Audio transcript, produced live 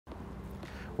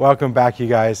Welcome back, you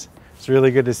guys. It's really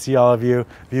good to see all of you.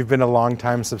 If you've been a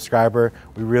long-time subscriber,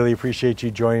 we really appreciate you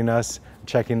joining us,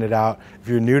 checking it out. If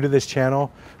you're new to this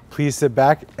channel, please sit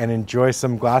back and enjoy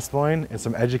some glassblowing and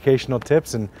some educational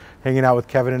tips and hanging out with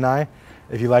Kevin and I.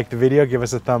 If you like the video, give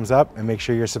us a thumbs up and make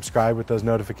sure you're subscribed with those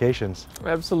notifications.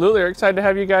 Absolutely. We're excited to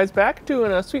have you guys back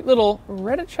doing a sweet little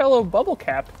Retticello bubble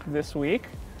cap this week.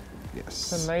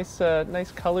 Yes. A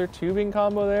nice color tubing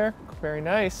combo there. Very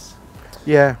nice.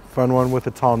 Yeah, fun one with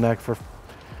a tall neck for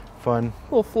fun. A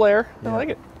little flare. Yeah. I like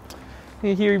it.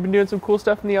 You hear you've been doing some cool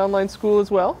stuff in the online school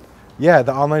as well? Yeah,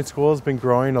 the online school has been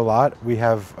growing a lot. We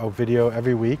have a video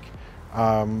every week.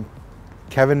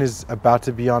 Kevin is about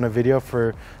to be on a video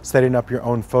for setting up your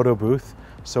own photo booth.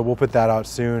 So we'll put that out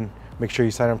soon. Make sure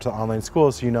you sign up to the online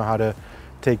school so you know how to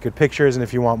take good pictures. And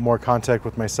if you want more contact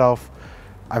with myself,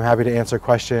 I'm happy to answer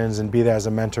questions and be there as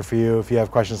a mentor for you. If you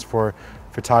have questions for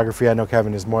photography, I know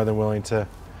Kevin is more than willing to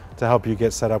help you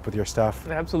get set up with your stuff.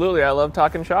 Absolutely. I love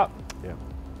talking shop.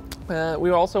 Yeah. We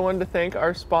also wanted to thank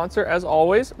our sponsor, as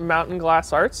always, Mountain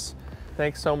Glass Arts.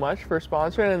 Thanks so much for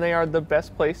sponsoring, and they are the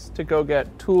best place to go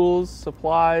get tools,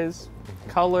 supplies,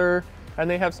 color, and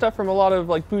they have stuff from a lot of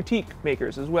like boutique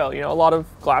makers as well. You know, a lot of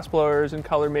glass blowers and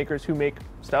color makers who make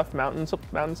stuff mountain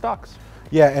stocks.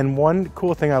 Yeah, and one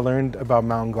cool thing I learned about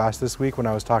Mountain Glass this week when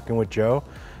I was talking with Joe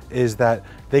is that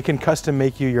they can custom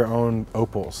make you your own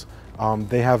opals.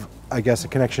 They have, I guess, a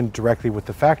connection directly with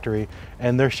the factory,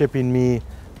 and they're shipping me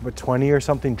 20 or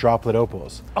something droplet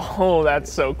opals. Oh, that's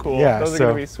so cool. Yeah, those are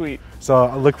going to be sweet. So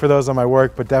I'll look for those on my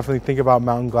work, but definitely think about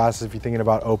Mountain Glass if you're thinking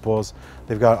about opals.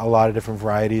 They've got a lot of different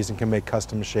varieties and can make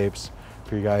custom shapes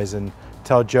for you guys. And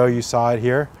tell Joe you saw it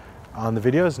here on the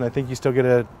videos, and I think you still get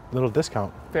a little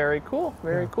discount. Very cool,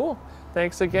 very cool.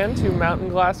 Thanks again to Mountain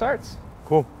Glass Arts.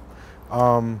 Cool.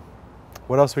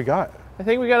 What else we got? I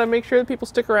think we got to make sure that people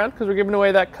stick around because we're giving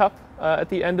away that cup at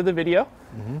the end of the video.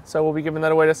 So we'll be giving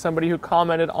that away to somebody who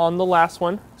commented on the last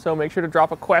one. So make sure to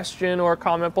drop a question or a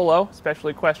comment below,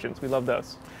 especially questions. We love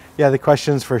those. Yeah, the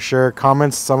questions for sure.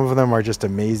 Comments, some of them are just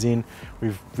amazing.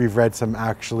 We've read some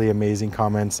actually amazing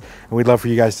comments, and we'd love for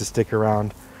you guys to stick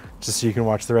around just so you can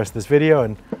watch the rest of this video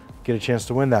and get a chance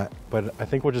to win that. But I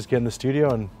think we'll just get in the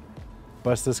studio and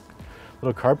bust this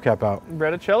little carb cap out.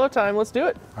 Retticello time, let's do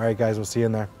it. All right, guys, we'll see you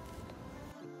in there.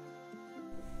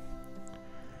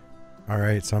 All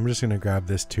right, so I'm just gonna grab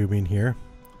this tubing here.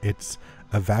 It's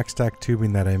a vac stack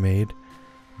tubing that I made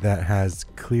that has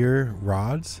clear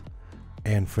rods,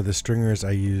 and for the stringers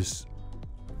I use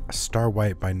Star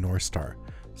White by North Star.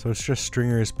 So it's just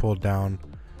stringers pulled down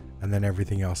and then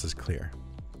everything else is clear.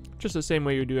 Just the same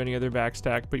way you do any other vac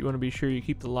stack, but you want to be sure you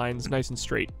keep the lines nice and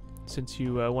straight since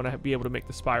you want to be able to make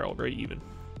the spiral very even.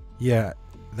 Yeah,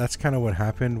 that's kind of what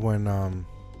happened when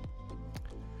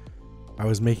I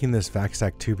was making this vac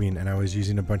stack tubing and I was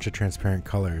using a bunch of transparent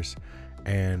colors,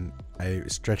 and I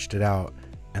stretched it out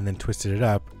and then twisted it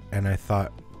up, and I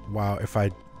thought, wow, if I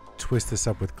twist this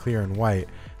up with clear and white,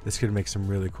 this could make some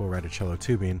really cool Retticello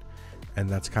tubing, and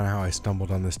that's kind of how I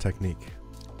stumbled on this technique.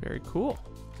 Very cool.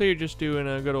 So you're just doing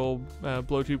a good old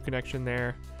blow tube connection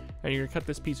there, and you're gonna cut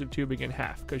this piece of tubing in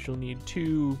half because you'll need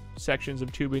two sections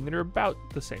of tubing that are about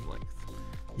the same length.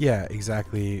 Yeah,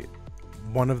 exactly.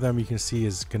 One of them you can see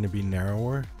is going to be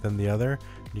narrower than the other.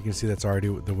 You can see that's already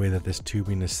the way that this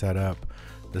tubing is set up.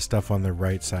 The stuff on the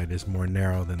right side is more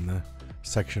narrow than the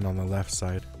section on the left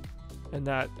side. And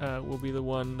that will be the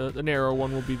one, the narrow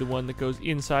one will be the one that goes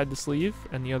inside the sleeve,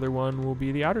 and the other one will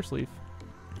be the outer sleeve.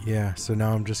 Yeah, so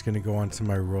now I'm just going to go onto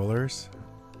my rollers,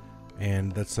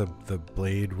 and that's the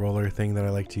blade roller thing that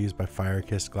I like to use by Fire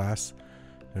Kissed Glass,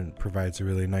 and it provides a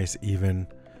really nice even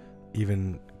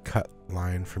cut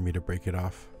line for me to break it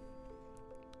off.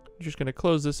 You're just going to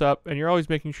close this up, and you're always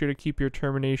making sure to keep your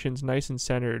terminations nice and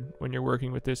centered when you're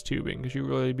working with this tubing, because you'll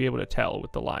really be able to tell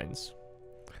with the lines.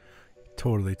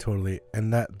 Totally.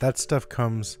 And that stuff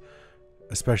comes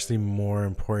especially more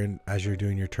important as you're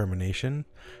doing your termination,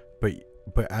 but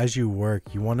as you work,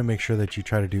 you want to make sure that you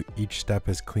try to do each step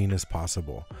as clean as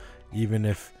possible, even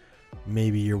if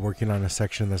maybe you're working on a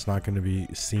section that's not going to be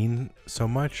seen so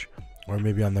much, or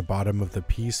maybe on the bottom of the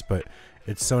piece. But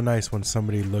it's so nice when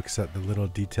somebody looks at the little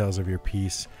details of your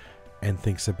piece and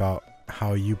thinks about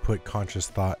how you put conscious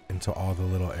thought into all the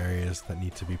little areas that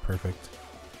need to be perfect.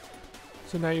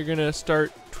 So now you're going to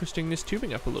start twisting this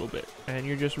tubing up a little bit, and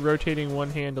you're just rotating one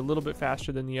hand a little bit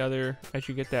faster than the other as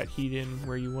you get that heat in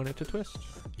where you want it to twist.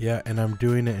 Yeah, and I'm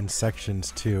doing it in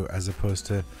sections too, as opposed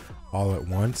to all at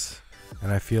once, and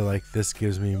I feel like this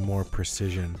gives me more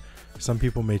precision. Some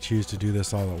people may choose to do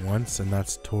this all at once, and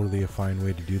that's totally a fine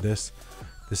way to do this.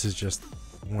 This is just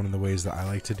one of the ways that I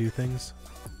like to do things.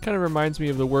 Kind of reminds me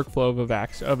of the workflow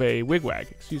of a wigwag.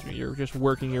 Excuse me. You're just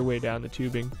working your way down the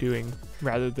tubing, doing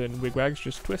rather than wigwags,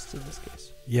 just twists in this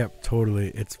case. Yep, totally.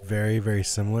 It's very, very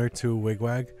similar to a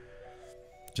wigwag.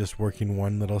 Just working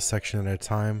one little section at a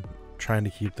time, trying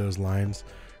to keep those lines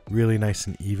really nice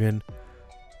and even,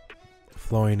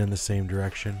 flowing in the same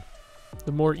direction.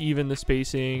 The more even the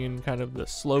spacing and kind of the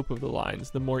slope of the lines,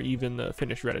 the more even the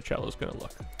finished Retticello is going to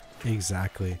look.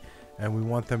 Exactly. And we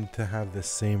want them to have the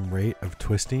same rate of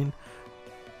twisting.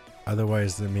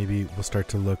 Otherwise, then maybe we'll start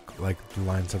to look like the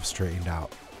lines have straightened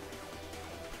out.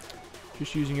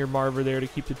 Just using your marver there to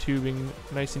keep the tubing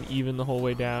nice and even the whole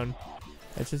way down.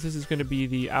 And since this is going to be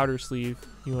the outer sleeve,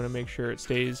 you want to make sure it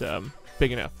stays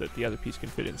big enough that the other piece can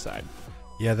fit inside.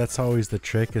 Yeah, that's always the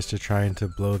trick, is to trying to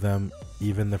blow them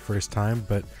even the first time,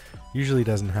 but usually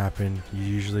doesn't happen. You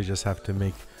usually just have to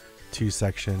make 2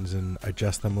 sections and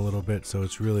adjust them a little bit, so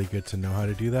it's really good to know how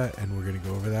to do that, and we're going to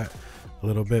go over that a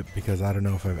little bit because I don't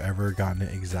know if I've ever gotten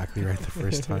it exactly right the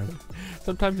first time.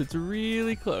 Sometimes it's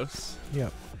really close.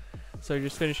 Yep. So you're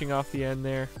just finishing off the end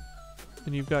there,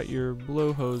 and you've got your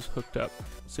blow hose hooked up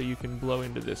so you can blow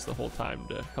into this the whole time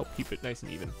to help keep it nice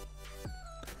and even.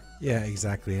 Yeah,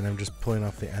 exactly, and I'm just pulling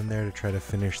off the end there to try to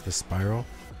finish the spiral,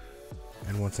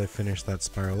 and once I finish that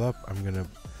spiral up, I'm going to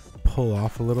pull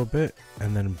off a little bit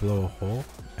and then blow a hole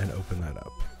and open that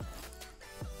up.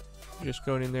 Just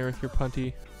going in there with your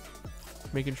punty,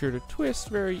 making sure to twist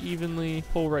very evenly,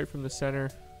 pull right from the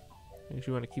center, because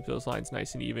you want to keep those lines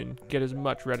nice and even, get as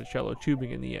much Retticello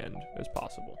tubing in the end as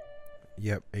possible.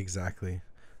 Yep, exactly.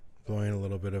 Blowing a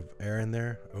little bit of air in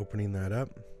there, opening that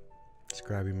up, just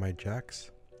grabbing my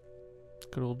jacks.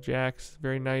 Good old jacks,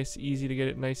 very nice, easy to get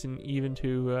it nice and even,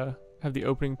 to have the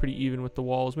opening pretty even with the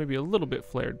walls, maybe a little bit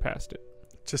flared past it.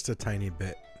 Just a tiny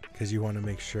bit, because you want to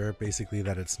make sure basically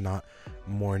that it's not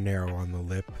more narrow on the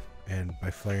lip, and by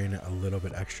flaring it a little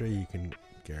bit extra, you can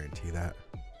guarantee that.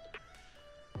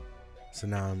 So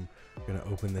now I'm going to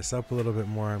open this up a little bit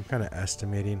more. I'm kind of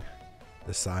estimating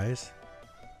the size.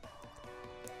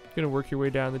 You're going to work your way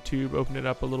down the tube, open it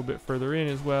up a little bit further in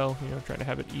as well, trying to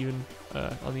have it even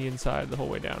on the inside the whole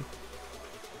way down.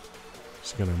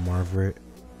 Just going to marver it,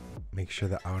 make sure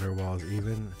the outer wall is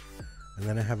even. And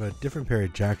then I have a different pair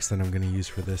of jacks that I'm going to use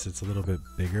for this. It's a little bit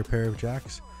bigger pair of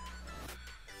jacks.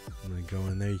 I'm going to go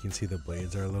in there. You can see the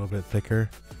blades are a little bit thicker.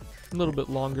 A little bit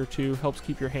longer too, helps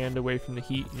keep your hand away from the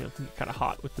heat, kind of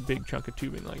hot with the big chunk of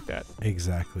tubing like that.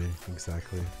 Exactly,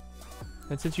 exactly.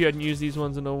 And since you hadn't used these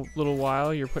ones in a little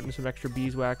while, you're putting some extra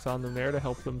beeswax on them there to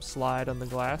help them slide on the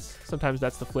glass. Sometimes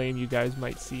that's the flame you guys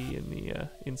might see in the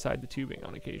inside the tubing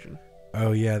on occasion.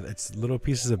 Oh yeah, it's little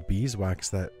pieces of beeswax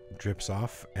that drips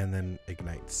off and then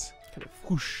ignites. Kind of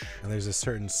whoosh. And there's a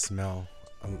certain smell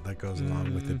that goes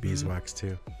along with the beeswax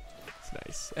too. It's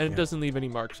nice. And it doesn't leave any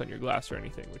marks on your glass or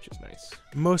anything, which is nice.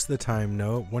 Most of the time,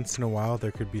 no. Once in a while,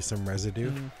 there could be some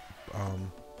residue.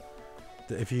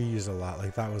 If you use a lot,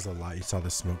 like that was a lot, you saw the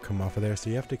smoke come off of there, so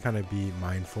you have to kind of be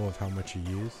mindful of how much you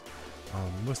use.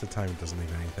 Most of the time it doesn't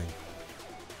leave anything.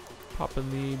 Popping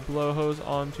the blow hose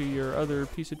onto your other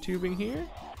piece of tubing here,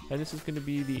 and this is going to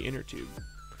be the inner tube.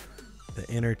 The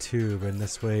inner tube, and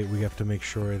this way we have to make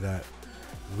sure that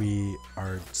we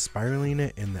are spiraling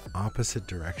it in the opposite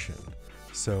direction.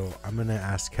 So I'm going to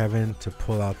ask Kevin to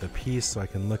pull out the piece so I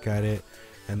can look at it,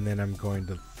 and then I'm going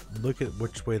to look at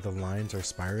which way the lines are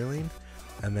spiraling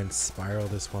and then spiral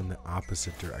this one the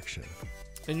opposite direction.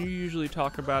 And you usually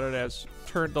talk about it as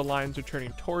the lines are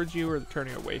turning towards you or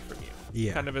turning away from you.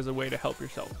 Yeah. Kind of as a way to help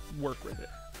yourself work with it.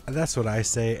 That's what I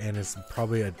say, and it's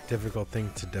probably a difficult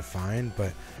thing to define,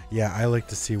 but yeah, I like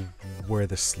to see where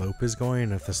the slope is going,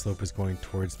 and if the slope is going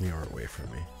towards me or away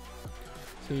from me.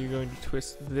 So you're going to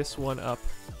twist this one up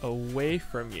away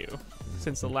from you,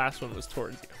 since the last one was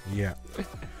towards you. Yeah.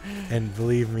 And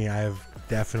believe me, I've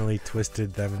definitely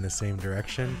twisted them in the same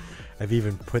direction. I've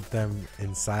even put them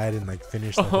inside and like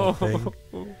finished the whole thing.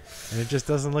 And it just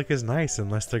doesn't look as nice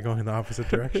unless they're going the opposite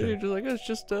direction. You're just like, it's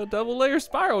just a double layer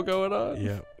spiral going on.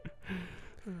 Yeah.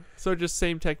 So just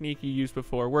same technique you used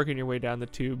before, working your way down the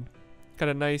tube. Got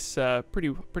a nice,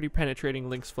 pretty penetrating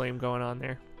lynx flame going on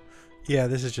there. Yeah,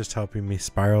 this is just helping me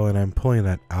spiral, and I'm pulling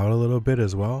that out a little bit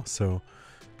as well. So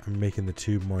I'm making the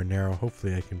tube more narrow.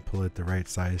 Hopefully I can pull it the right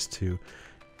size to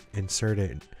insert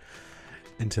it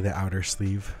into the outer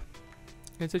sleeve.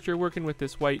 And since you're working with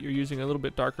this white, you're using a little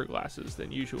bit darker glasses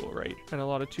than usual, right? And a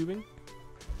lot of tubing?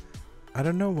 I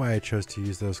don't know why I chose to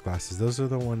use those glasses. Those are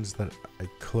the ones that are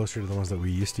closer to the ones that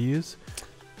we used to use.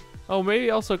 Oh,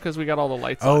 maybe also because we got all the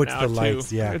lights on now. Oh, it's now, the too.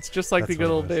 lights, yeah. It's just like the good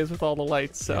old days with all the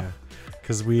lights, so.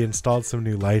 Because we installed some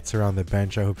new lights around the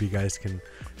bench. I hope you guys can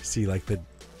see like the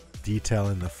detail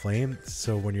in the flame.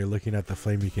 So when you're looking at the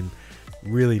flame, you can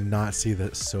really not see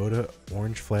the soda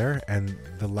orange flare, and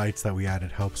the lights that we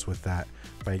added helps with that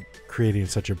by creating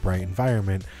such a bright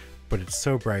environment. But it's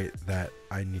so bright that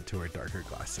I need to wear darker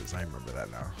glasses. I remember that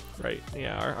now. Right.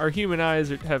 Yeah. Our human eyes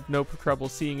have no trouble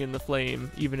seeing in the flame,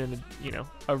 even in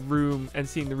a room, and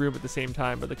seeing the room at the same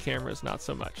time. But the camera's not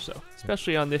so much. So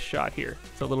especially on this shot here,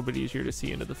 it's a little bit easier to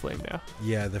see into the flame now.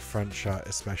 Yeah, the front shot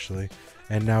especially.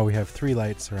 And now we have 3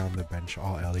 lights around the bench,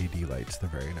 all LED lights. They're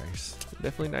very nice.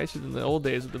 Definitely nicer than the old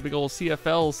days with the big old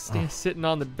CFLs sitting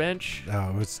on the bench.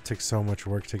 Oh, it took so much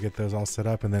work to get those all set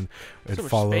up, and then it'd So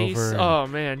fall space. over. Oh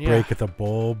man, yeah. Break at the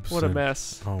bulbs. What a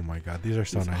mess. Oh my God, these are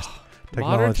so nice.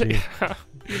 Modern Technology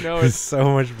it's is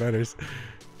so much better.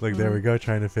 Look, there we go,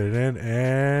 trying to fit it in,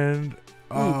 and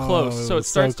close. So it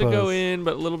starts to go close. in,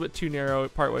 but a little bit too narrow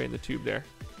partway in the tube there.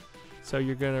 So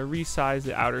you're gonna resize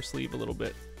the outer sleeve a little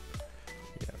bit.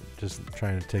 Just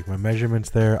trying to take my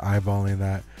measurements there, eyeballing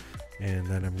that, and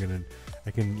then I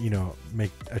can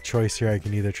make a choice here. I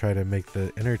can either try to make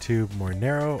the inner tube more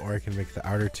narrow, or I can make the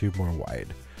outer tube more wide.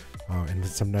 And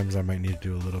sometimes I might need to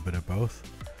do a little bit of both.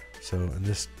 So in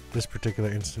this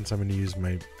particular instance, I'm going to use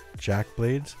my jack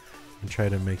blades and try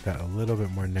to make that a little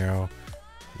bit more narrow,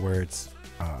 where it's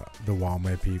the wall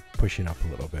might be pushing up a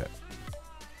little bit.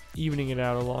 Evening it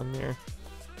out along there.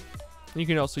 You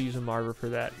can also use a marver for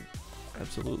that.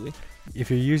 Absolutely.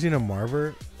 If you're using a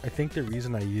marver, I think the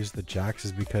reason I use the jacks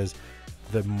is because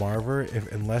the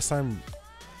marver, unless I'm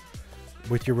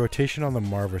with your rotation on the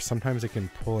marver, sometimes it can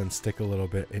pull and stick a little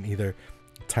bit and either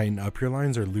tighten up your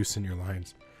lines or loosen your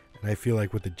lines. And I feel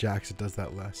like with the jacks, it does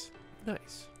that less.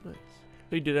 Nice.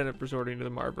 We did end up resorting to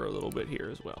the marver a little bit here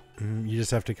as well. You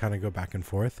just have to kind of go back and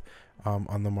forth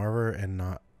on the marver and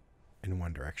not in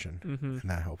one direction. And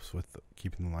that helps with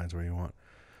keeping the lines where you want.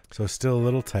 So still a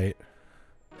little tight.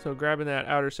 So grabbing that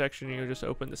outer section, you'll just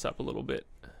open this up a little bit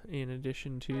in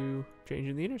addition to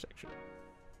changing the intersection.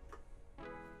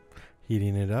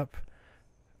 Heating it up,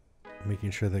 making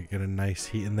sure that you get a nice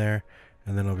heat in there,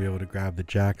 and then I'll be able to grab the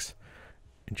jacks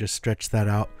and just stretch that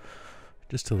out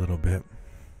just a little bit.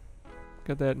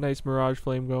 Got that nice mirage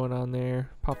flame going on there.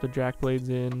 Pop the jack blades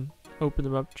in, open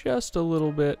them up just a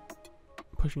little bit,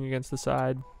 pushing against the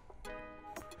side.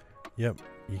 Yep,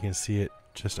 you can see it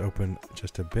just open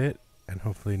just a bit. And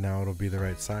hopefully now it'll be the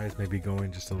right size, maybe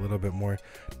going just a little bit more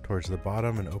towards the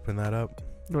bottom and open that up.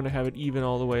 You want to have it even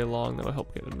all the way along. That'll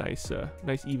help get a nice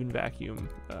even vacuum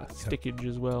stickage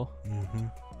as well.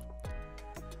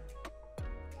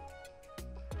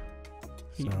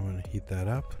 So I'm going to heat that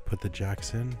up, put the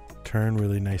jacks in, turn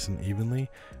really nice and evenly,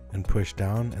 and push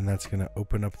down, and that's going to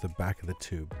open up the back of the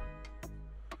tube.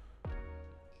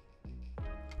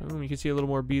 Boom, you can see a little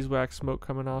more beeswax smoke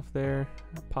coming off there.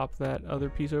 Pop that other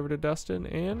piece over to Dustin,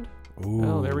 and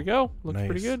oh, there we go. Looks nice.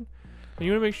 pretty good. And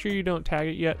you want to make sure you don't tag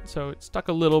it yet, so it's stuck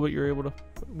a little, but you're able to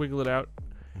wiggle it out.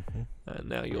 And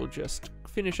now you'll just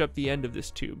finish up the end of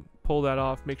this tube. Pull that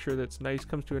off, make sure that's nice,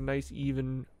 comes to a nice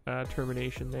even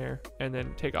termination there, and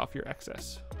then take off your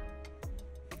excess.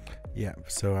 Yeah,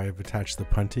 so I've attached the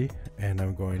punty, and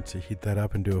I'm going to heat that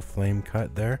up and do a flame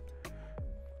cut there.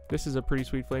 This is a pretty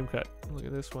sweet flame cut. Look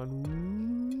at this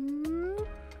one.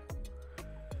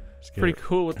 Pretty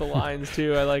cool with the lines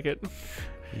too. I like it.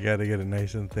 You got to get it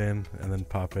nice and thin and then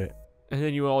pop it. And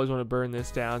then you always want to burn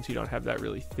this down so you don't have that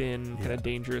really thin, kind of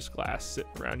dangerous glass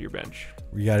sitting around your bench.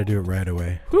 You got to do it right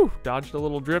away. Whew, dodged a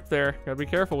little drip there. Got to be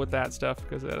careful with that stuff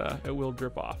because it will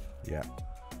drip off. Yeah.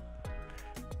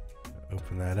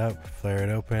 Open that up, flare it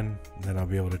open, and then I'll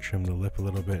be able to trim the lip a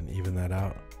little bit and even that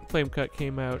out. Flame cut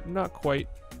came out not quite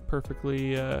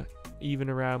perfectly even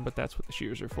around, but that's what the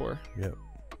shears are for. Yep.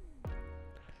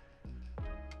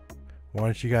 Why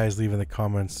don't you guys leave in the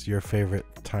comments your favorite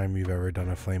time you've ever done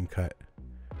a flame cut?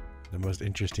 The most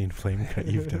interesting flame cut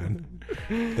you've done.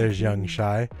 There's Young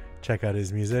Shy. Check out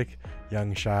his music.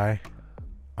 Young Shy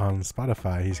on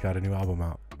Spotify. He's got a new album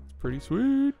out. It's pretty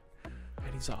sweet.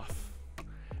 And he's off.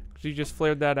 So you just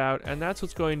flared that out, and that's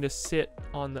what's going to sit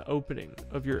on the opening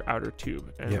of your outer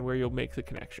tube and where you'll make the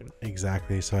connection.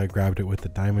 Exactly. So I grabbed it with the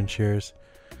diamond shears.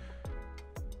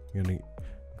 I'm going to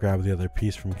grab the other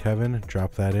piece from Kevin,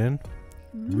 drop that in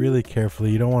really carefully.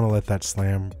 You don't want to let that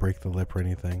slam, break the lip or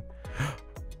anything.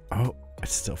 Oh, it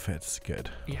still fits good.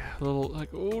 Yeah, a little like,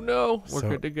 oh no, we're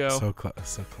good to go. So close,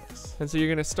 so close. And so you're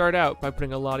going to start out by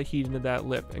putting a lot of heat into that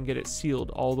lip and get it sealed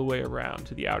all the way around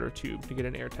to the outer tube to get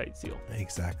an airtight seal.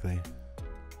 Exactly.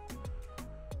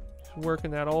 Just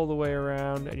working that all the way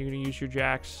around, and you're going to use your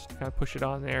jacks to kind of push it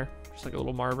on there, just like a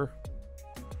little marver.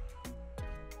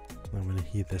 I'm going to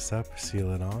heat this up,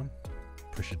 seal it on,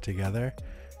 push it together,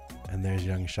 and there's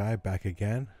Young Shy back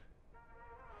again.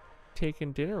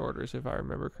 taking dinner orders, if I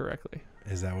remember correctly.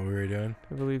 Is that what we were doing?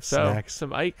 I believe so. Snacks.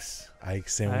 Some Ikes. Ike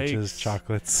sandwiches, Ikes.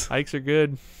 chocolates. Ikes are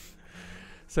good.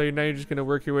 So now you're just going to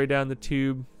work your way down the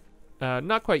tube.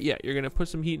 Not quite yet. You're going to put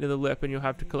some heat into the lip, and you'll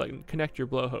have to connect your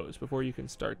blow hose before you can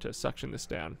start to suction this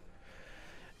down.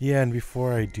 Yeah, and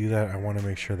before I do that, I want to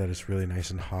make sure that it's really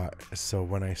nice and hot. So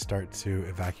when I start to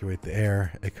evacuate the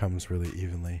air, it comes really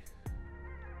evenly.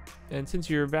 And since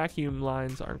your vacuum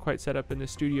lines aren't quite set up in the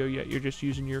studio yet, you're just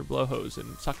using your blow hose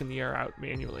and sucking the air out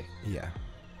manually. Yeah.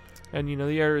 And, you know,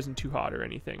 the air isn't too hot or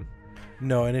anything.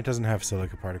 No, and it doesn't have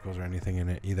silica particles or anything in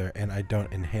it either. And I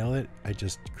don't inhale it. I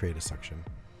just create a suction.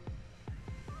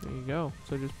 There you go.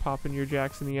 So just popping your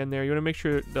jacks in the end there. You want to make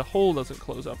sure the hole doesn't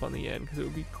close up on the end, because it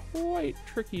would be quite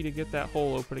tricky to get that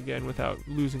hole open again without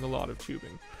losing a lot of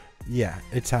tubing. Yeah,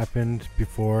 it's happened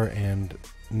before, and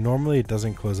normally it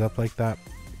doesn't close up like that.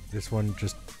 This one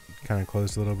just kind of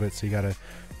closed a little bit, so you got to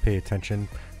pay attention.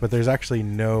 But there's actually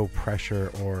no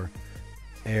pressure or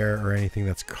air or anything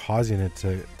that's causing it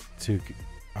to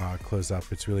close up.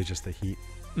 It's really just the heat.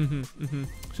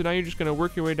 So now you're just going to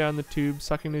work your way down the tube,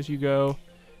 sucking as you go,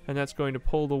 and that's going to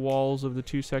pull the walls of the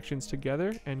two sections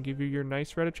together and give you your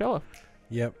nice Retticello.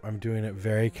 Yep, I'm doing it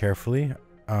very carefully,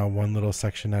 one little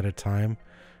section at a time,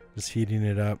 just heating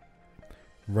it up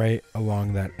right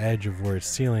along that edge of where it's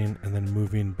sealing, and then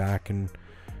moving back and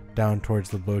down towards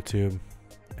the blow tube,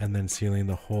 and then sealing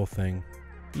the whole thing.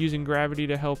 Using gravity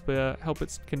to help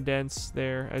it condense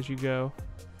there as you go.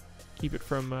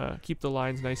 Keep the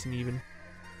lines nice and even.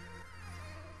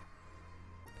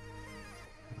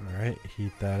 All right,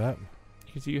 heat that up.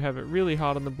 You can see you have it really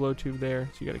hot on the blow tube there,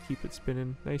 so you got to keep it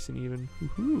spinning nice and even.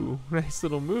 Woohoo! Nice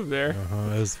little move there.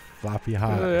 It was floppy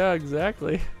hot. Yeah,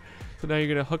 exactly. So now you're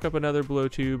going to hook up another blow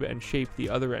tube and shape the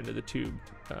other end of the tube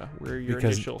where your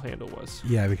initial handle was.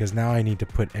 Yeah, because now I need to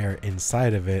put air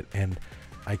inside of it, and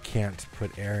I can't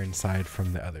put air inside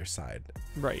from the other side.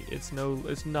 Right. It's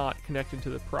not connected to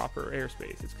the proper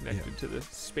airspace. It's connected to the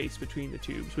space between the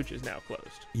tubes, which is now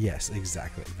closed. Yes,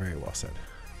 exactly. Very well said.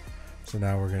 So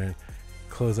now we're going to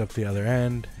close up the other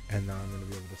end, and now I'm going to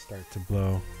be able to start to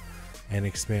blow and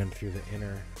expand through the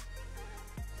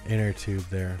inner tube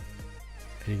there.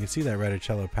 And you can see that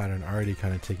Retticello pattern already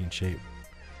kind of taking shape.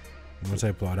 And once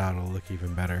I blow it out, it'll look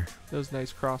even better. Those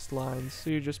nice crossed lines. So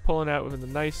you're just pulling out with a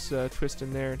nice twist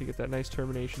in there to get that nice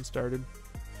termination started.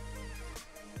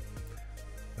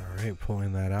 All right,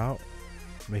 pulling that out,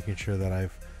 making sure that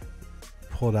I've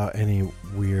pulled out any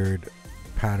weird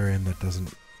pattern that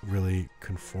doesn't really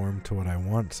conform to what I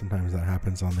want. Sometimes that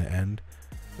happens on the end.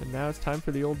 And now it's time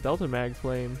for the old Delta Mag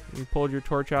flame. You pulled your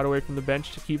torch out away from the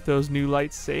bench to keep those new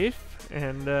lights safe,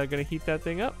 and gonna heat that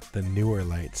thing up. The newer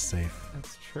lights safe.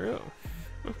 That's true.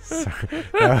 Sorry.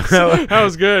 That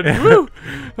was good. Woo!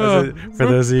 For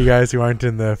those of you guys who aren't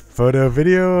in the photo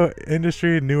video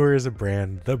industry, Newer is the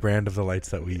brand of the lights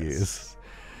that we use.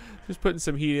 Just putting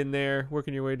some heat in there,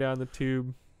 working your way down the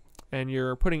tube, and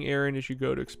you're putting air in as you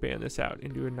go to expand this out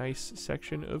into a nice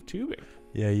section of tubing.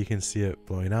 Yeah, you can see it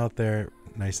blowing out there,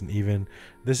 nice and even.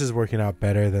 This is working out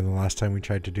better than the last time we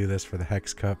tried to do this for the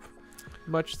Hex Cup.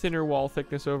 Much thinner wall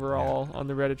thickness overall on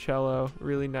the Retticello.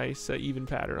 Really nice even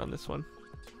pattern on this one.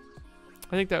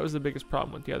 I think that was the biggest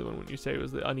problem with the other one, when you say it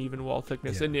was the uneven wall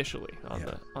thickness initially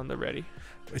on the Retti.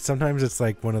 Sometimes it's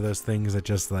like one of those things that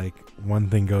just like one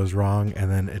thing goes wrong,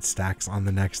 and then it stacks on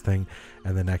the next thing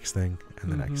and the next thing and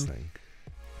the next thing.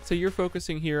 So you're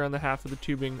focusing here on the half of the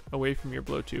tubing away from your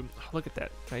blow tube. Oh, look at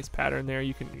that nice pattern there.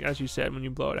 You can, as you said, when you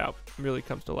blow it out, it really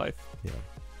comes to life. Yeah.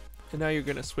 And now you're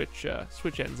gonna switch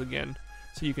ends again,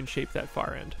 so you can shape that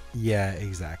far end. Yeah,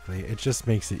 exactly. It just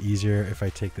makes it easier if I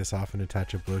take this off and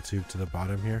attach a blow tube to the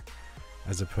bottom here,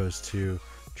 as opposed to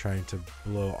trying to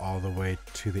blow all the way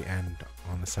to the end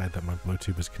on the side that my blow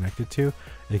tube is connected to.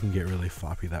 It can get really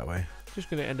floppy that way. Just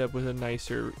gonna end up with a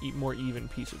nicer, more even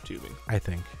piece of tubing, I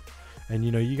think. And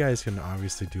you know, you guys can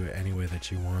obviously do it any way that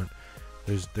you want.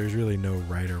 There's really no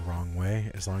right or wrong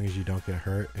way. As long as you don't get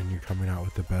hurt and you're coming out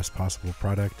with the best possible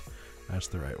product, that's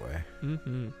the right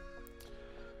way.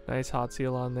 Nice hot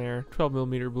seal on there.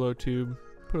 12mm blow tube.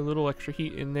 Put a little extra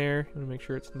heat in there. You want to make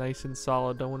sure it's nice and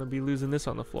solid. Don't want to be losing this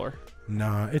on the floor.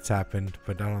 Nah, it's happened,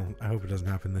 but I hope it doesn't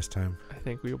happen this time. I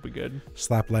think we'll be good.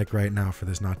 Slap like right now for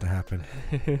this not to happen.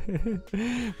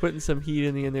 Putting some heat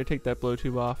in the end there. Take that blow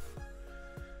tube off.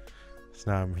 So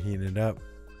now I'm heating it up,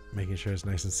 making sure it's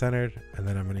nice and centered, and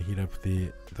then I'm going to heat up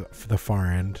the far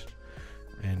end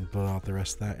and blow out the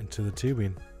rest of that into the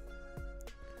tubing.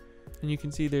 And you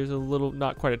can see there's a little,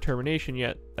 not quite a termination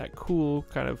yet, that cool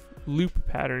kind of loop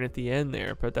pattern at the end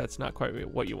there, but that's not quite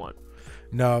what you want.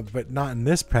 No, but not in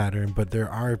this pattern, but there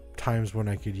are times when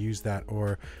I could use that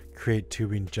or create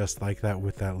tubing just like that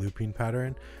with that looping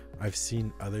pattern. I've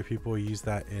seen other people use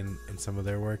that in some of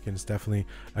their work, and it's definitely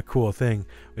a cool thing.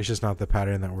 It's just not the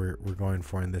pattern that we're going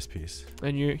for in this piece.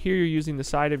 And you're using the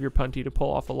side of your punty to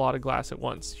pull off a lot of glass at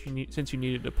once, since you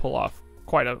needed to pull off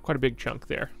quite a big chunk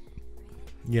there.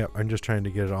 Yep, I'm just trying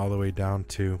to get it all the way down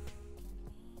to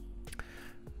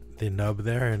the nub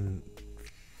there and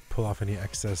pull off any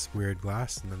excess weird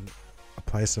glass, and then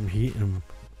apply some heat and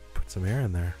put some air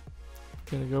in there.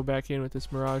 Gonna go back in with this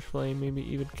Mirage Flame, maybe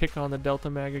even kick on the Delta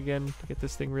Mag again to get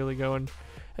this thing really going.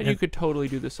 And you could totally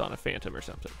do this on a Phantom or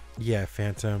something. Yeah,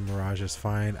 Phantom, Mirage is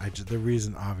fine. The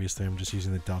reason, obviously, I'm just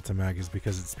using the Delta Mag is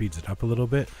because it speeds it up a little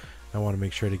bit. I want to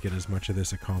make sure to get as much of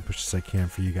this accomplished as I can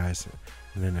for you guys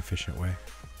in an efficient way.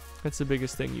 That's the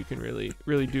biggest thing you can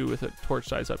really do with a torch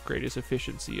size upgrade is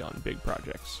efficiency on big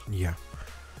projects. Yeah.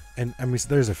 And I mean, so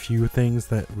there's a few things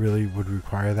that really would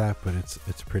require that, but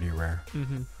it's pretty rare.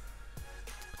 Mm-hmm.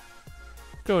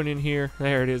 Going in here,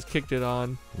 there it is, kicked it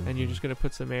on, and you're just gonna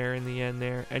put some air in the end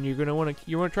there, and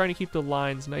you're trying to keep the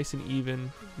lines nice and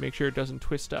even, make sure it doesn't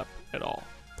twist up at all,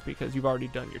 because you've already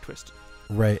done your twist.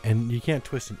 Right, and you can't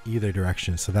twist in either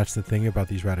direction. So that's the thing about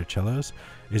these Retticellos,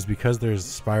 is because there's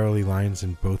spirally lines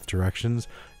in both directions,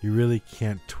 you really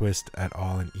can't twist at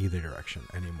all in either direction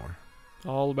anymore.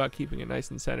 All about keeping it nice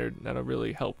and centered. That'll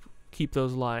really help keep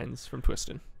those lines from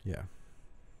twisting. Yeah.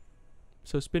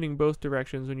 So spinning both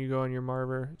directions when you go on your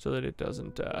marver so that it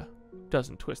doesn't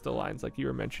twist the lines like you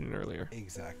were mentioning earlier.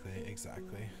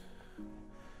 Exactly.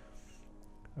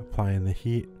 Applying the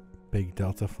heat, big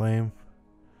Delta Flame.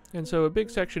 And so a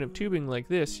big section of tubing like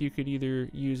this, you could either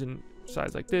use in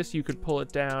size like this, you could pull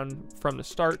it down from the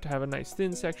start to have a nice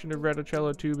thin section of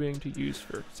Retticello tubing to use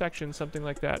for sections, something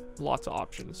like that. Lots of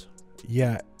options.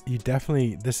 Yeah,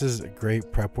 this is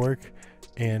great prep work.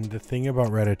 And the thing about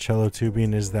Retticello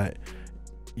tubing is that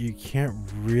you can't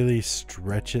really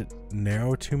stretch it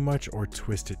narrow too much or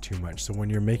twist it too much. So when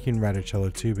you're making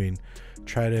Retticello tubing,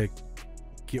 try to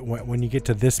when you get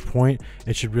to this point,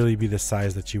 it should really be the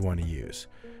size that you want to use.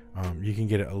 You can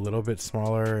get it a little bit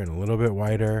smaller and a little bit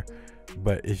wider,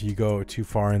 but if you go too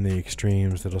far in the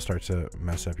extremes, it'll start to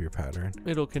mess up your pattern.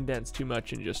 It'll condense too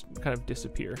much and just kind of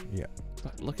disappear. Yeah.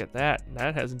 But look at that.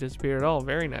 That hasn't disappeared at all.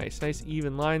 Very nice. Nice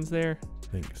even lines there.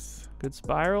 Thanks. Good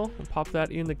spiral. We'll pop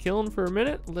that in the kiln for a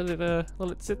minute. Let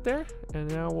it sit there, and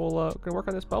now we'll gonna work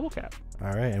on this bubble cap. All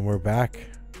right, and we're back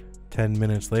 10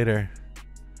 minutes later.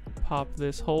 Pop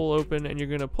this hole open, and you're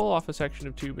gonna pull off a section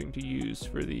of tubing to use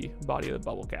for the body of the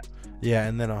bubble cap. Yeah,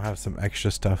 and then I'll have some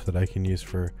extra stuff that I can use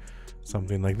for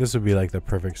something like this. Would be like the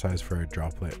perfect size for a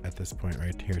droplet at this point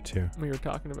right here too. We were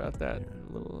talking about that.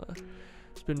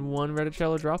 It's been one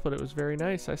Retticello droplet. It was very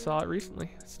nice. I saw it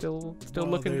recently. Still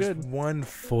looking good. There's one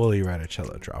fully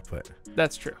Retticello droplet.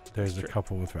 That's true. There's a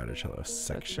couple with Retticello sections.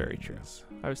 That's very true.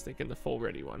 I was thinking the full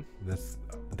ready one.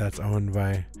 That's owned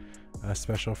by a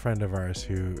special friend of ours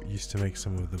who used to make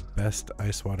some of the best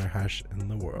ice water hash in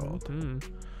the world.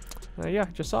 Mm-hmm. Yeah,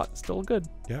 just saw it. Still good.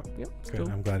 Yep. Good.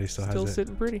 I'm glad he still has it. Still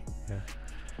sitting pretty. Yeah.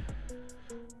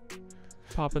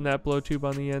 Popping that blow tube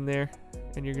on the end there,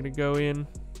 and you're gonna go in,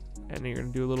 and you're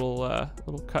gonna do a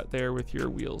little cut there with your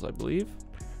wheels, I believe.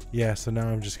 Yeah. So now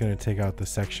I'm just gonna take out the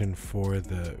section for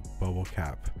the bubble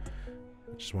cap.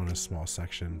 I just want a small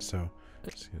section, so I'm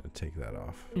just gonna take that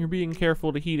off. You're being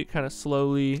careful to heat it kind of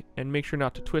slowly and make sure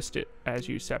not to twist it as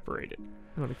you separate it.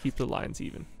 You want to keep the lines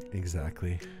even.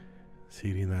 Exactly. Just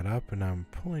heating that up, and I'm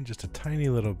pulling just a tiny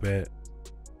little bit,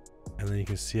 and then you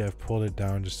can see I've pulled it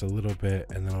down just a little bit,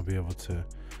 and then I'll be able to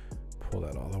pull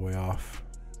that all the way off.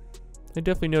 I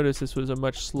definitely noticed this was a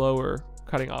much slower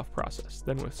cutting off process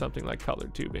than with something like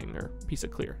colored tubing or piece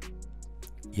of clear.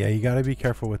 Yeah, you got to be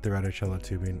careful with the Retticello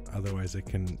tubing, otherwise it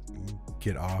can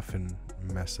get off and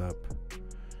mess up.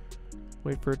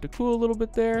 Wait for it to cool a little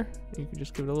bit there. You can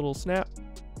just give it a little snap,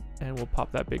 and we'll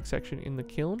pop that big section in the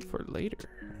kiln for later.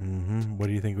 What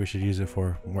do you think we should use it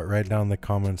for? Write down in the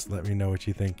comments. Let me know what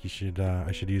you think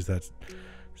I should use that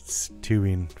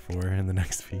tubing for in the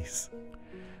next piece.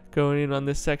 Going in on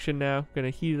this section now.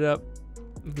 Gonna heat it up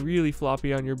really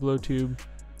floppy on your blow tube.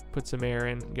 Put some air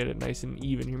in, get it nice and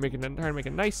even. You're trying to make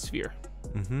a nice sphere.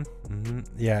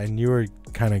 Yeah, and you were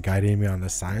kind of guiding me on the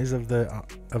size of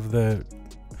the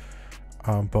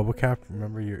bubble cap.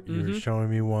 Remember, you were showing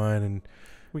me one, and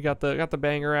we got the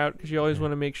banger out because you always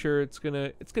want to make sure it's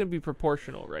gonna be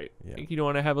proportional, right? Yeah. Like you don't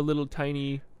want to have a little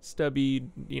tiny stubby,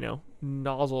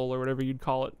 nozzle or whatever you'd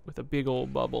call it with a big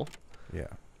old bubble. Yeah.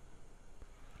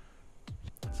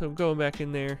 So going back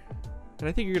in there, and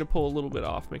I think you're gonna pull a little bit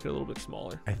off, make it a little bit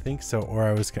smaller. I think so,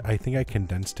 or I think I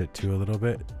condensed it too a little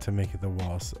bit to make the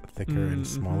walls thicker and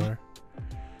smaller.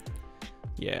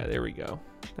 Yeah, there we go.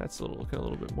 That's looking a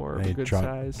little bit more of I a good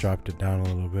size. Dropped it down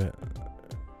a little bit.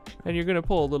 And you're going to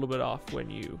pull a little bit off when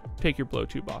you take your blow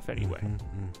tube off anyway.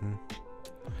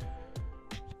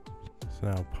 So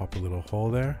now pop a little hole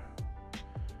there.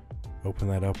 Open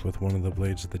that up with one of the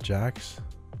blades of the jacks.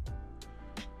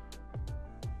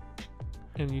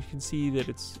 And you can see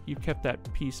that you've kept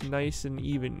that piece nice and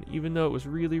even though it was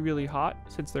really, really hot.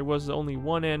 Since there was only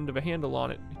one end of a handle on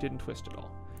it, it didn't twist at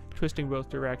all. Twisting both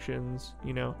directions,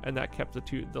 and that kept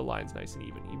the lines nice and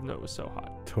even though it was so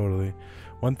hot. Totally.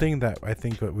 One thing that I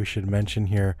think that we should mention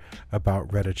here about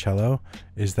Retticello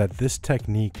is that this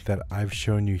technique that I've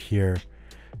shown you here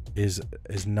is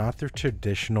not the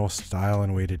traditional style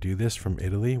and way to do this from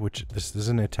Italy, which this is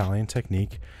an Italian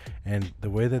technique, and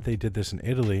the way that they did this in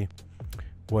Italy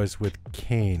was with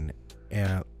cane,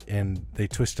 and they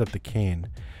twist up the cane,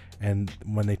 and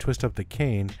when they twist up the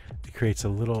cane, it creates a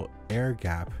little air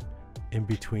gap in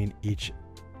between each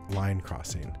line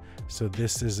crossing. So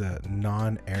this is a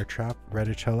non-air trap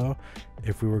Retticello.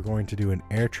 If we were going to do an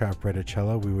air trap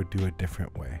Retticello, we would do a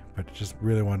different way, but just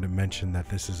really wanted to mention that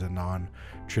this is a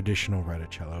non-traditional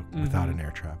Retticello without an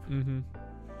air trap.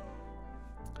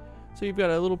 So you've got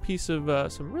a little piece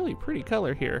of some really pretty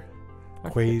color here.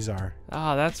 Quasar.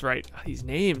 Ah, that's right. These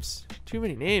names, too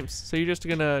many names. So you're just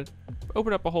gonna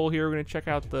open up a hole here. We're gonna check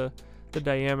out the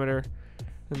diameter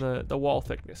and the wall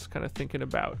thickness, kind of thinking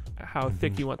about how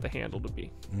thick you want the handle to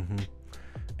be.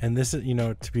 And this is,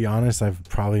 to be honest, I've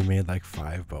probably made like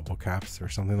 5 bubble caps or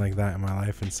something like that in my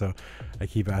life, and so I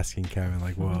keep asking Kevin,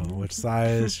 like, well, which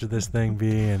size should this thing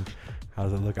be, and how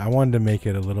does it look? I wanted to make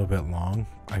it a little bit long.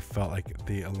 I felt like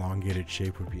the elongated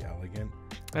shape would be elegant.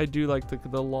 I do like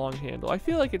the long handle. I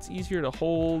feel like it's easier to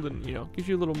hold and, gives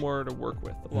you a little more to work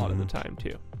with a lot of the time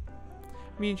too.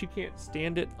 Means you can't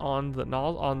stand it on the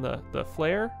the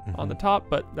flare on the top,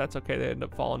 but that's okay. They end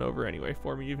up falling over anyway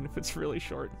for me, even if it's really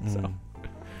short. So,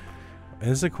 and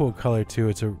it's a cool color too.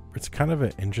 It's kind of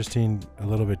an interesting, a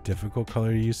little bit difficult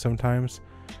color to use sometimes,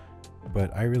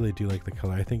 but I really do like the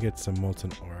color. I think it's a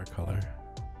molten aura color.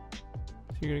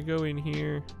 So you're gonna go in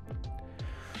here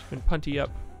and punty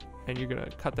up, and you're gonna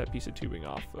cut that piece of tubing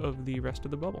off of the rest of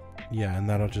the bubble. Yeah, and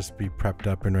that'll just be prepped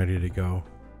up and ready to go.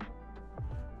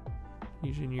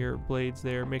 Using your blades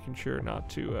there, making sure not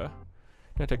to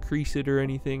crease it or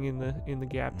anything in the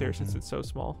gap there, since it's so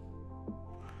small.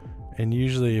 And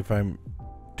usually if I'm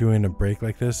doing a break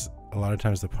like this, a lot of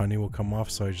times the punty will come off,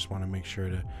 so I just want to make sure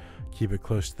to keep it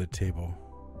close to the table.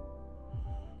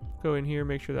 Go in here,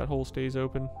 make sure that hole stays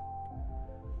open.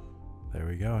 There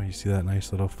we go. You see that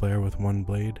nice little flare with one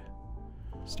blade?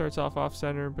 Starts off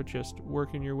center, but just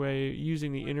working your way,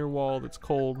 using the inner wall that's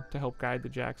cold to help guide the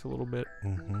jacks a little bit.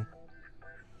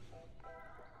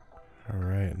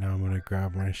 Alright, now I'm going to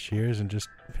grab my shears and just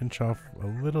pinch off a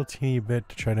little teeny bit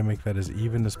to try to make that as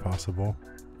even as possible.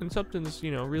 And something's,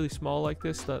 really small like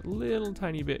this, that little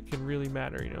tiny bit can really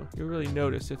matter, You'll really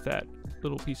notice if that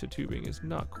little piece of tubing is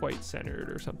not quite centered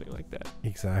or something like that.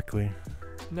 Exactly.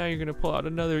 Now you're going to pull out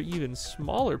another even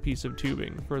smaller piece of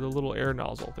tubing for the little air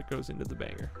nozzle that goes into the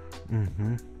banger.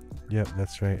 Yep,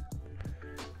 that's right.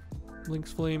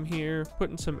 Lynx flame here,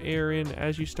 putting some air in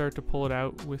as you start to pull it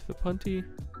out with the punty.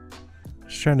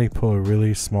 Just trying to pull a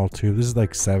really small tube. This is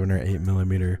like 7 or 8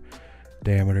 millimeter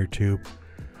diameter tube.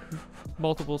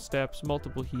 Multiple steps,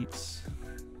 multiple heats.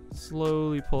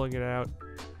 Slowly pulling it out.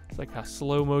 It's like a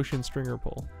slow motion stringer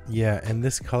pull. Yeah, and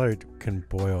this color can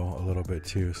boil a little bit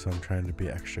too, so I'm trying to be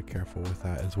extra careful with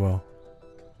that as well.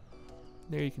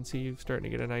 There you can see you're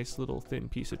starting to get a nice little thin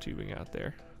piece of tubing out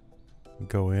there.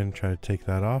 Go in, try to take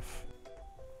that off.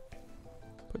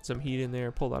 Put some heat in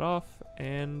there, pull that off,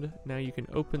 and now you can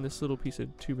open this little piece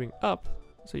of tubing up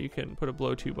so you can put a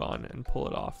blow tube on and pull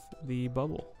it off the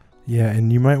bubble. Yeah,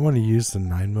 and you might want to use the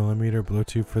 9mm blow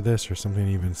tube for this, or something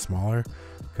even smaller,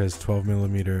 because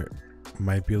 12mm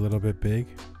might be a little bit big.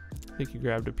 I think you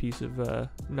grabbed a piece of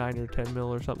 9 or 10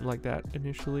 mil or something like that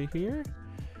initially here.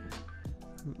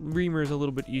 Reamer is a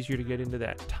little bit easier to get into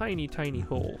that tiny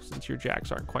hole, since your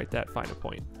jacks aren't quite that fine a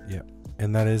point. Yeah,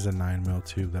 and that is a 9mm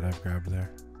tube that I've grabbed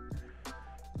there.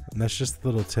 And that's just a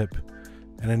little tip.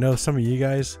 And I know some of you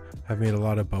guys have made a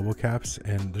lot of bubble caps,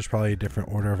 and there's probably a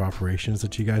different order of operations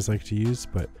that you guys like to use,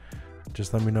 but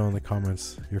just let me know in the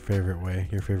comments your favorite way,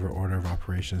 your favorite order of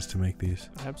operations to make these.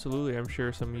 Absolutely. I'm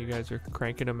sure some of you guys are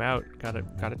cranking them out. Got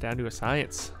it down to a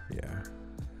science. Yeah.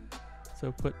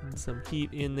 So putting some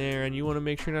heat in there, and you want to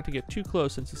make sure not to get too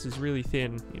close, since this is really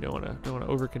thin. You don't want to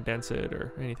over condense it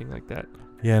or anything like that.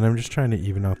 Yeah, and I'm just trying to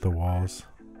even out the walls.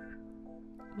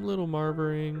 A little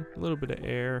marbering, a little bit of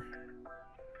air,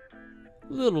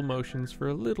 little motions for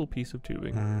a little piece of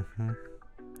tubing.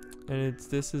 And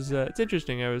it's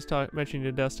interesting. I was mentioning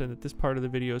to Dustin that this part of the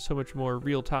video is so much more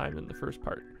real time than the first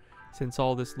part, since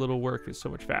all this little work is so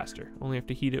much faster. Only have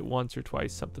to heat it once or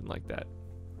twice, something like that.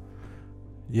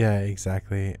 Yeah,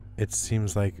 exactly. It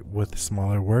seems like with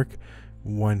smaller work,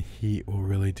 one heat will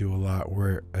really do a lot,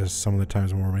 whereas some of the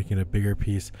times when we're making a bigger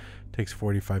piece, it takes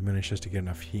 45 minutes just to get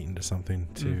enough heat into something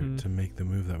to make the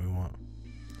move that we want.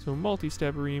 So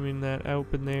multi-step reaming that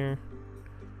open there.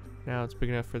 Now it's big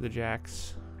enough for the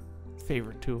Jack's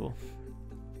favorite tool.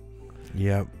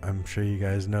 Yep, I'm sure you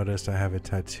guys noticed I have a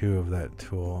tattoo of that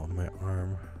tool on my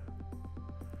arm.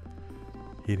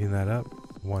 Heating that up,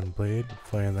 one blade,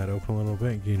 flaring that open a little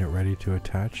bit, getting it ready to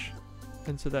attach.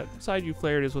 And so that side you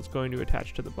flared is what's going to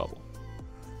attach to the bubble.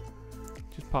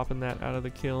 Just popping that out of the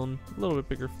kiln, a little bit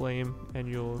bigger flame, and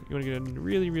you want to get a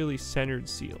really, really centered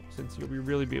seal, since you'll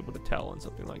really be able to tell on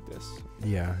something like this.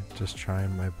 Yeah, just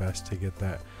trying my best to get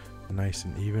that nice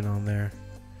and even on there.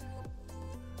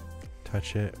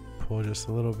 Touch it, pull just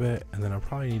a little bit, and then I'll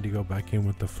probably need to go back in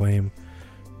with the flame,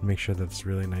 make sure that's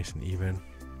really nice and even,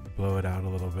 blow it out a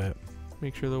little bit.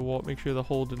 Make sure the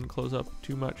hole didn't close up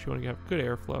too much. You want to have good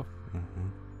airflow.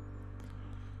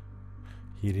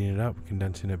 Heating it up,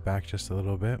 condensing it back just a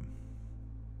little bit.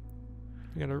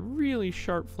 You got a really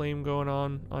sharp flame going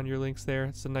on your links there.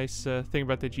 It's a nice thing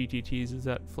about the GTTs is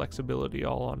that flexibility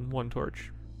all on one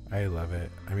torch. I love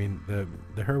it. I mean,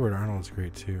 the Herbert Arnold's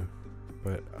great too,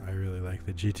 but I really like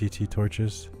the GTT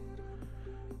torches.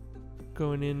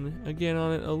 Going in again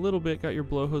on it a little bit. Got your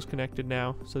blow hose connected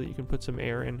now so that you can put some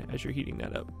air in as you're heating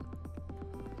that up.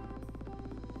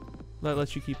 That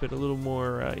lets you keep it a little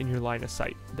more in your line of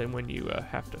sight than when you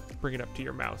have to bring it up to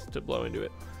your mouth to blow into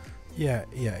it. Yeah,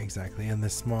 exactly. And the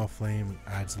small flame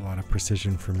adds a lot of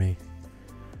precision for me.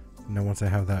 Now once I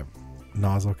have that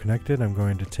nozzle connected, I'm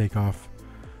going to take off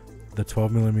the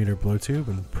 12mm blow tube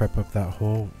and prep up that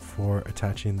hole for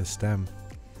attaching the stem.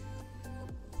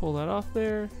 Pull that off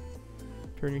there,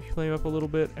 turn your flame up a little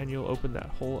bit, and you'll open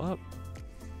that hole up.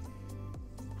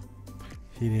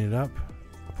 Heating it up,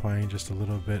 applying just a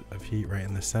little bit of heat right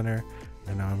in the center,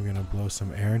 and now I'm going to blow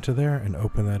some air into there and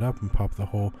open that up and pop the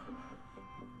hole.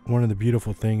 One of the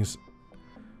beautiful things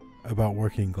about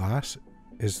working glass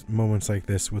is moments like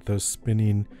this with those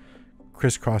spinning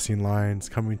crisscrossing lines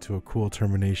coming to a cool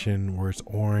termination where it's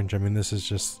orange. I mean, this is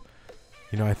just,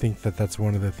 I think that's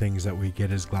one of the things that we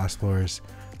get as glass blowers,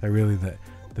 that really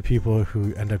the people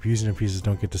who end up using the pieces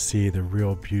don't get to see the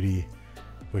real beauty,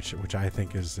 which I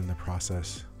think is in the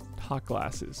process. Hot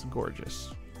glass is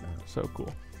gorgeous. So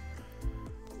cool.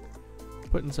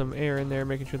 Putting some air in there,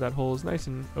 making sure that hole is nice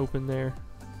and open there.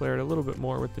 Flare it a little bit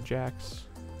more with the Jacks,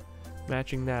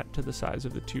 matching that to the size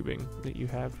of the tubing that you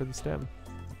have for the stem.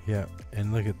 Yeah,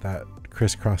 and look at that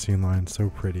crisscrossing line,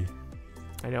 so pretty.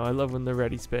 I know, I love when the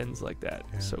Ready spins like that.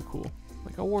 Yeah. It's so cool.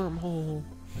 Like a wormhole.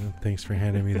 And thanks for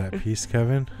handing me that piece,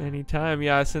 Kevin. Anytime.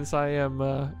 Yeah, since I am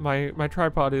my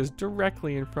tripod is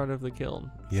directly in front of the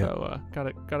kiln. Yep. So got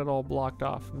it all blocked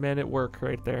off. Men at work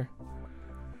right there.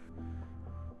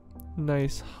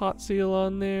 Nice hot seal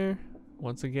on there.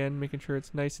 Once again, making sure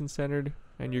it's nice and centered,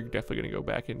 and you're definitely going to go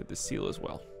back into the seal as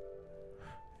well.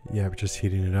 Yeah, but just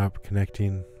heating it up,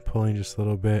 connecting, pulling just a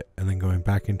little bit, and then going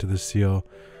back into the seal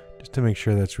just to make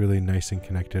sure that's really nice and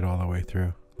connected all the way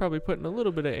through. Probably putting a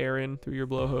little bit of air in through your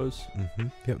blow hose.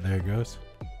 Yep, there it goes.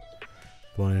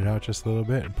 Blowing it out just a little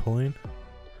bit and pulling.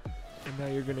 And now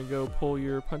you're going to go pull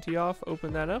your punty off,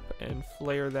 open that up, and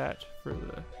flare that for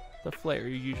the flare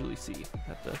you usually see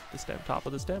at the stem, top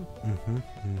of the stem.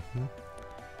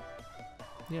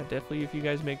 Yeah, definitely if you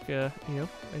guys make any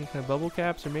kind of bubble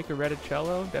caps or make a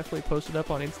Retticello, definitely post it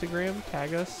up on Instagram,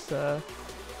 tag us,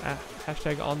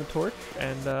 hashtag on the torch,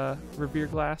 and Revere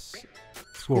Glass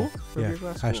School. Revere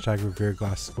Glass School. Hashtag Revere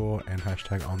Glass School and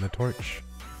hashtag on the torch.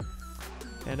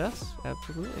 And us,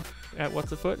 absolutely. At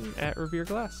What's a Footin' at Revere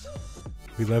Glass.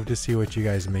 We love to see what you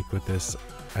guys make with this.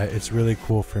 It's really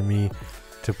cool for me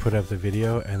to put up the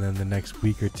video, and then the next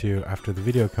week or two after the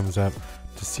video comes up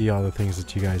to see all the things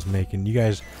that you guys make. And you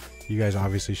guys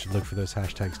obviously should look for those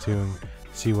hashtags too and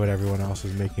see what everyone else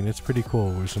is making. It's pretty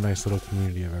cool. There's a nice little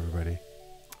community of everybody.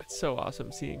 It's so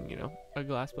awesome seeing, a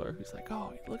glass blower who's like,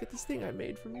 oh, look at this thing I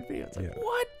made from your video. It's like,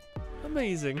 what?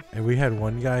 Amazing. And we had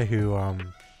one guy who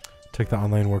took the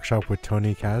online workshop with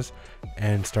Tony Kaz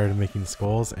and started making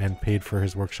skulls and paid for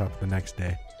his workshop the next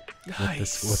day.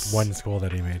 Nice. With one skull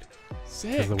that he made.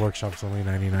 Sick. Because the workshop's only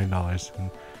 $99,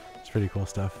 and it's pretty cool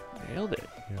stuff. Nailed it.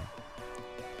 Yeah.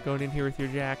 Going in here with your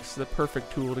Jacks, the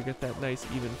perfect tool to get that nice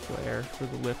even flare for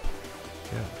the lip.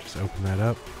 Yeah, just open that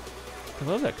up. I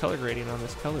love that color gradient on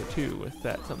this color too, with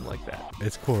that something like that.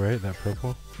 It's cool, right? That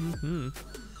purple.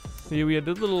 So we had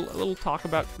a little talk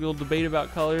about, a little debate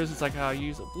about colors. It's like, how you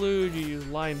use a blue, you use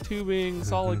line tubing,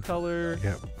 solid color,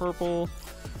 purple.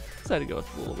 Decided to go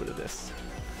with a little bit of this.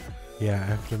 Yeah, I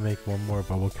have to make one more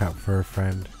bubble cap for a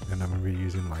friend, and I'm gonna be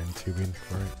using line tubing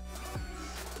for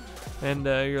it. And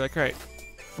you're like, all right,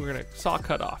 we're gonna saw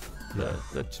cut off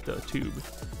the tube.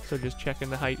 So just checking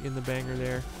the height in the banger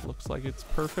there. Looks like it's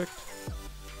perfect.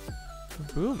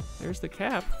 Boom, there's the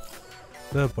cap.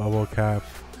 The bubble cap.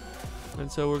 And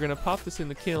so we're gonna pop this in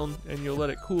the kiln, and you'll let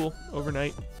it cool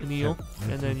overnight, anneal,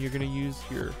 and then you're gonna use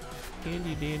your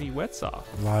handy dandy wet saw.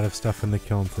 A lot of stuff in the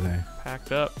kiln today.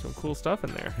 Packed up, some cool stuff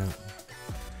in there.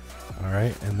 All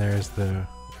right, and there's the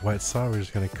wet saw. We're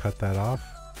just gonna cut that off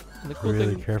And the cool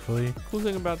really thing, carefully. Cool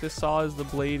thing about this saw is the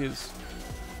blade is,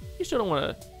 you still don't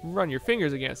want to run your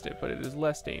fingers against it, but it is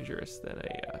less dangerous than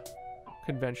a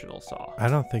conventional saw. I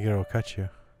don't think it'll cut you.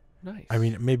 Nice. I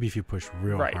mean, maybe if you push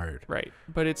real hard. Right.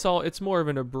 But it's more of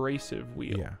an abrasive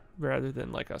wheel rather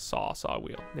than like a saw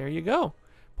wheel. There you go.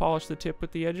 Polish the tip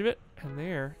with the edge of it, and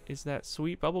there is that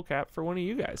sweet bubble cap for one of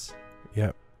you guys.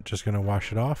 Yep. Just gonna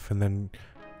wash it off, and then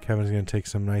Kevin's gonna take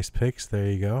some nice pics. There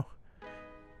you go. You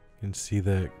can see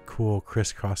the cool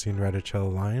crisscrossing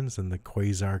Retticello lines and the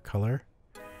quasar color.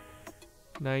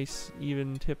 Nice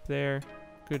even tip there.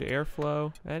 Good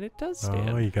airflow, and it does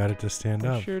stand. Oh, you got it to stand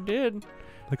up. Sure did.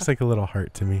 Looks like a little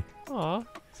heart to me. Aw,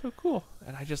 so cool.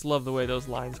 And I just love the way those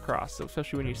lines cross, so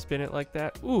especially when you spin it like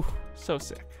that. Ooh, so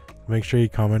sick. Make sure you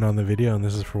comment on the video, and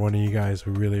this is for one of you guys.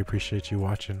 We really appreciate you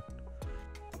watching.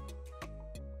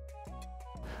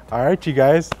 All right, you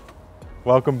guys,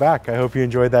 welcome back. I hope you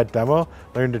enjoyed that demo,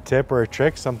 learned a tip or a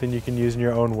trick, something you can use in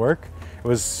your own work. It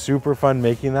was super fun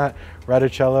making that.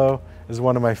 Retticello is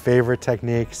one of my favorite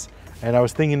techniques, and I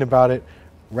was thinking about it.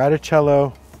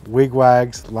 Retticello,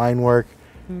 wigwags, line work,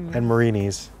 and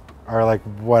marinis are like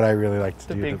what I really like to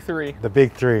do. The big three. The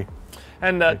big three.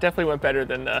 And definitely went better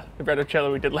than the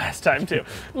Retticello we did last time too.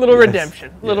 Little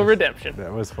redemption.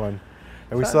 That was fun.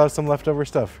 And we still have some leftover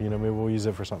stuff. You know, maybe we'll use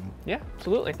it for something. Yeah,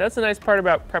 absolutely. That's the nice part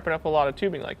about prepping up a lot of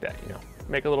tubing like that. You know,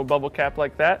 make a little bubble cap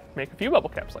like that. Make a few bubble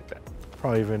caps like that.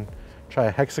 Probably even try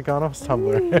a hexagonal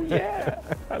tumbler. Ooh, yeah,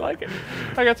 I like it.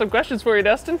 I got some questions for you,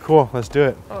 Dustin. Cool, let's do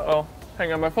it. Uh-oh.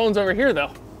 Hang on, my phone's over here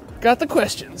though. Got the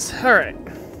questions. All right.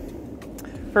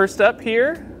 First up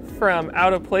here from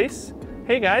Out of Place.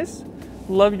 Hey guys,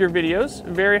 love your videos.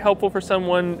 Very helpful for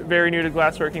someone very new to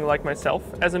glassworking like myself.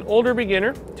 As an older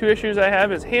beginner, two issues I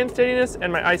have is hand steadiness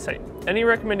and my eyesight. Any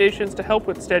recommendations to help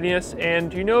with steadiness? And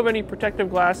do you know of any protective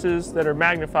glasses that are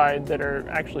magnified that are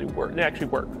actually work,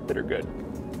 that are good?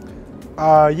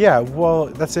 Yeah, well,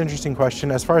 that's an interesting question.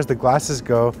 As far as the glasses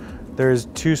go, there's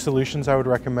two solutions I would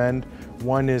recommend.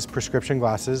 One is prescription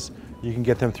glasses. You can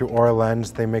get them through Aura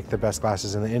Lens. They make the best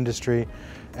glasses in the industry.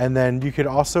 And then you could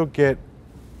also get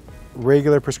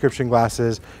regular prescription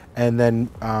glasses and then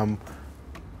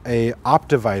a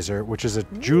Optivisor, which is a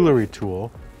jewelry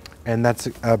tool. And that's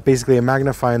basically a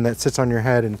magnifying that sits on your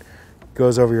head and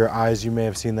goes over your eyes. You may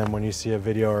have seen them when you see a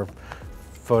video or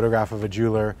photograph of a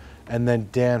jeweler. And then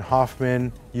Dan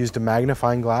Hoffman used a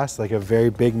magnifying glass, like a very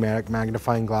big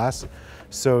magnifying glass.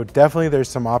 So definitely there's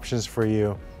some options for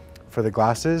you for the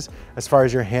glasses. As far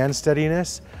as your hand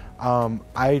steadiness,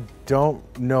 I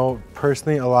don't know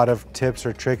personally a lot of tips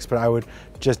or tricks, but I would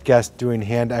just guess doing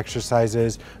hand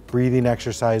exercises, breathing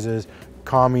exercises,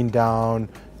 calming down,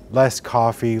 less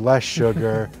coffee, less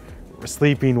sugar,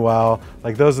 sleeping well.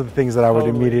 Like those are the things that I would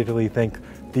immediately think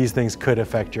these things could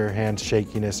affect your hand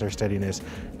shakiness or steadiness.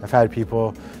 I've had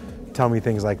people tell me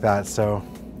things like that. So,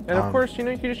 and of course, you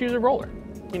know, you can just use a roller.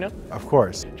 You know? Of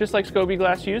course. Just like Scoby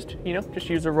glass used, you know, just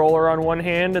use a roller on one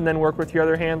hand and then work with your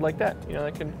other hand like that. You know,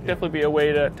 that can definitely be a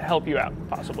way to help you out,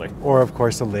 possibly. Or of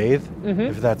course a lathe,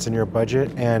 if that's in your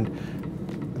budget. And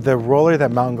the roller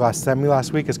that Mountain Glass sent me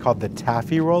last week is called the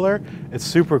Taffy roller. It's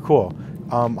super cool.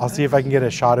 I'll see if I can get a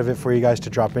shot of it for you guys to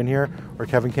drop in here, or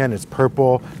Kevin can. It's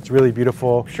purple, it's really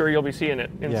beautiful. I'm sure you'll be seeing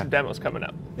it in some demos coming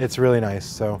up. It's really nice,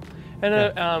 so. And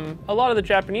a lot of the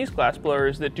Japanese glass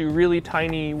blowers that do really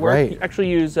tiny work actually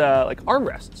use like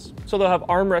armrests. So they'll have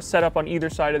armrests set up on either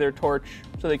side of their torch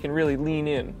so they can really lean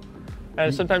in.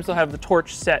 And sometimes they'll have the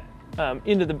torch set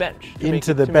into the bench.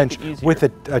 Into the bench with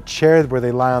a chair where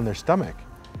they lie on their stomach.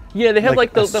 Yeah, they have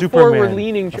like the forward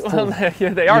leaning.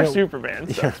 Yeah, they are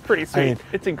Superman. So it's pretty sweet. I mean,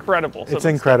 it's incredible. It's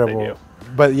incredible.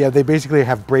 But yeah, they basically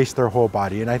have braced their whole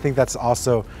body, and I think that's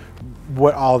also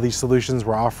what all these solutions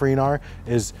we're offering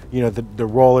is, you know, the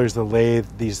rollers, the lathe,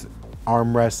 these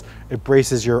armrests. It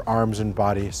braces your arms and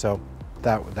body. So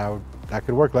that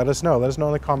could work. Let us know. Let us know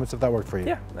in the comments if that worked for you.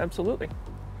 Yeah, absolutely.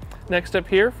 Next up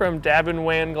here from Dab and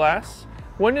Wan Glass.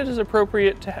 When is it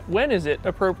appropriate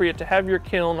to have your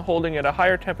kiln holding at a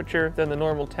higher temperature than the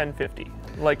normal 1050?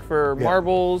 Like for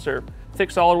marbles or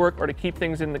thick solid work, or to keep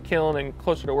things in the kiln and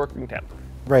closer to working temp?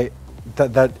 Right.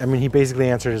 I mean, he basically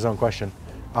answered his own question.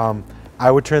 I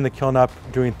would turn the kiln up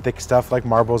doing thick stuff like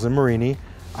marbles and marini.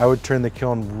 I would turn the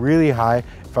kiln really high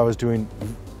if I was doing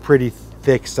pretty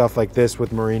thick stuff like this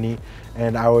with marini,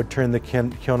 and I would turn the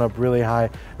kiln up really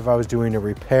high if I was doing a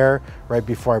repair right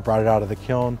before I brought it out of the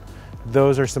kiln.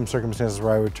 Those are some circumstances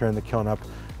where I would turn the kiln up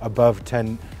above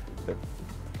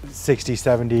 60,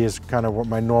 70 is kind of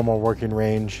my normal working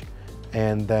range.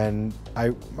 And then I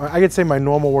could say my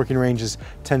normal working range is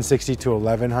 1060 to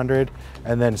 1100,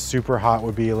 and then super hot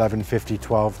would be 1150,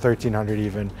 12, 1300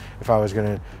 even if I was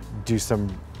gonna do some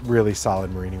really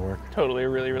solid marini work. Totally, a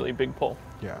really, really big pull.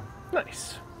 Yeah.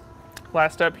 Nice.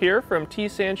 Last up here from T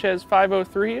Sanchez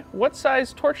 503, what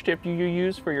size torch tip do you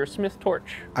use for your Smith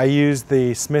torch? I use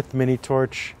the Smith mini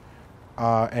torch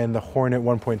and the Hornet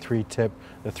 1.3 tip,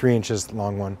 the 3 inches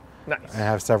long one. Nice. I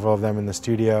have several of them in the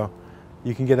studio.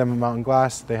 You can get them at Mountain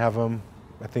Glass. They have them.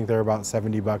 I think they're about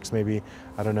 $70 maybe.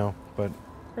 I don't know, but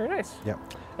very nice. Yeah.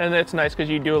 And it's nice because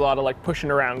you do a lot of like pushing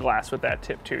around glass with that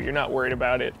tip too. You're not worried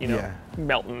about it,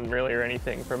 melting really or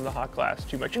anything from the hot glass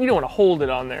too much. You don't want to hold it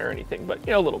on there or anything, but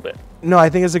a little bit. No, I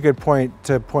think it's a good point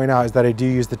to point out is that I do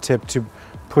use the tip to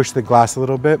push the glass a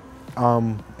little bit,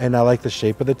 and I like the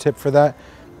shape of the tip for that.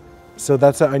 So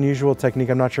that's an unusual technique.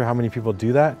 I'm not sure how many people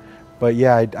do that, but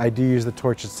yeah, I do use the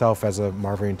torch itself as a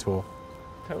marvering tool.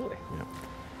 Totally. Yeah.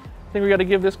 I think we got to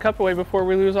give this cup away before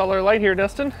we lose all our light here,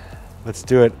 Dustin. Let's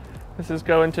do it. This is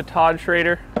going to Todd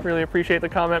Schrader. Really appreciate the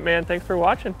comment, man. Thanks for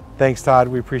watching. Thanks, Todd.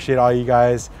 We appreciate all you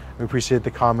guys. We appreciate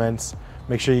the comments.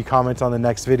 Make sure you comment on the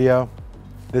next video,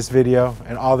 this video,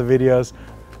 and all the videos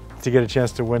to get a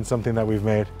chance to win something that we've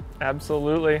made.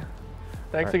 Absolutely.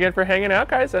 Thanks again for hanging out,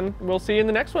 guys, and we'll see you in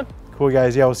the next one. Cool,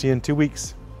 guys. Yeah, we'll see you in 2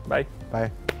 weeks. Bye.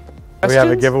 Bye. We have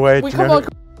a giveaway. Can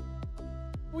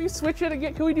we switch it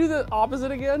again? Can we do the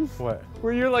opposite again? What?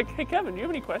 Where you're like, hey, Kevin, do you have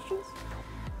any questions?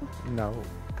 No.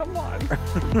 Come on.